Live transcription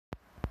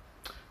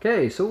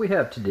Okay, so what we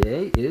have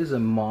today is a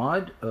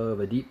mod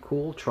of a Deep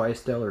Cool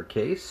TriStellar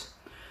case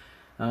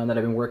that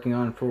I've been working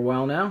on for a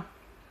while now.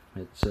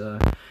 It's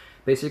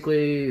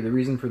basically the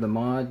reason for the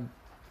mod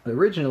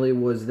originally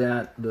was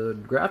that the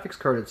graphics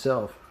card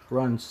itself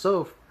runs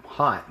so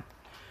hot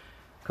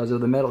because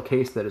of the metal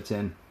case that it's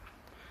in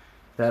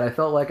that I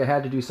felt like I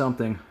had to do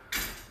something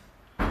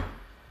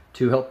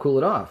to help cool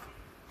it off.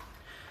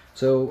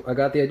 So I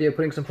got the idea of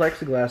putting some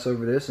plexiglass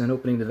over this and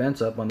opening the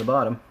vents up on the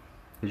bottom.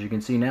 As you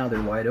can see now,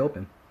 they're wide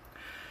open.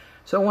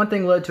 So one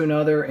thing led to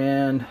another,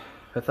 and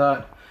I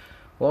thought,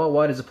 well,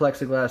 why does the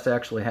plexiglass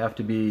actually have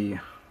to be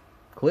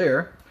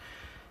clear?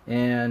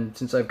 And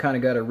since I've kind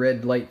of got a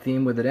red light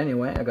theme with it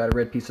anyway, I got a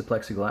red piece of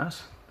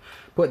plexiglass.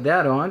 Put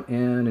that on,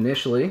 and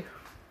initially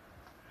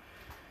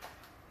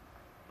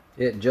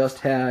it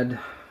just had,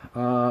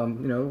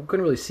 couldn't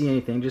really see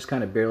anything, just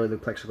kind of barely. The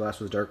plexiglass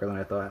was darker than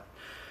I thought.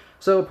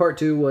 So part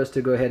two was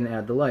to go ahead and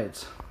add the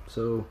lights.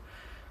 So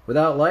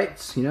without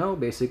lights,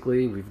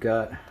 basically we've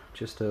got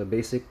just a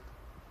basic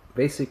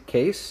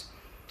case,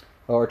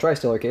 or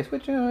TriStellar case,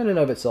 which in and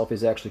of itself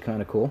is actually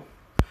kind of cool.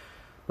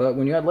 But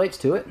when you add lights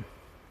to it,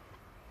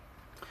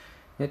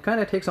 it kind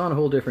of takes on a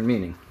whole different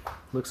meaning.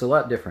 Looks a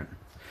lot different.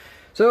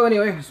 So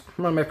anyway, it's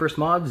one of my first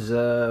mods.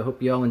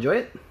 Hope you all enjoy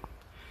it.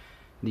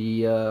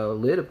 The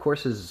lid, of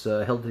course, is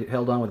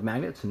held on with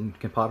magnets and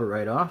can pop it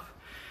right off.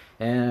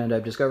 And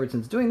I've discovered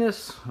since doing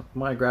this,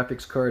 my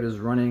graphics card is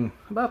running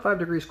about 5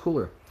 degrees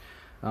cooler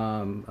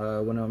when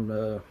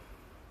I'm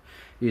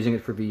using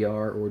it for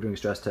VR or doing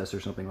stress tests or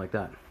something like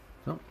that.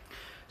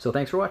 So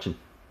thanks for watching.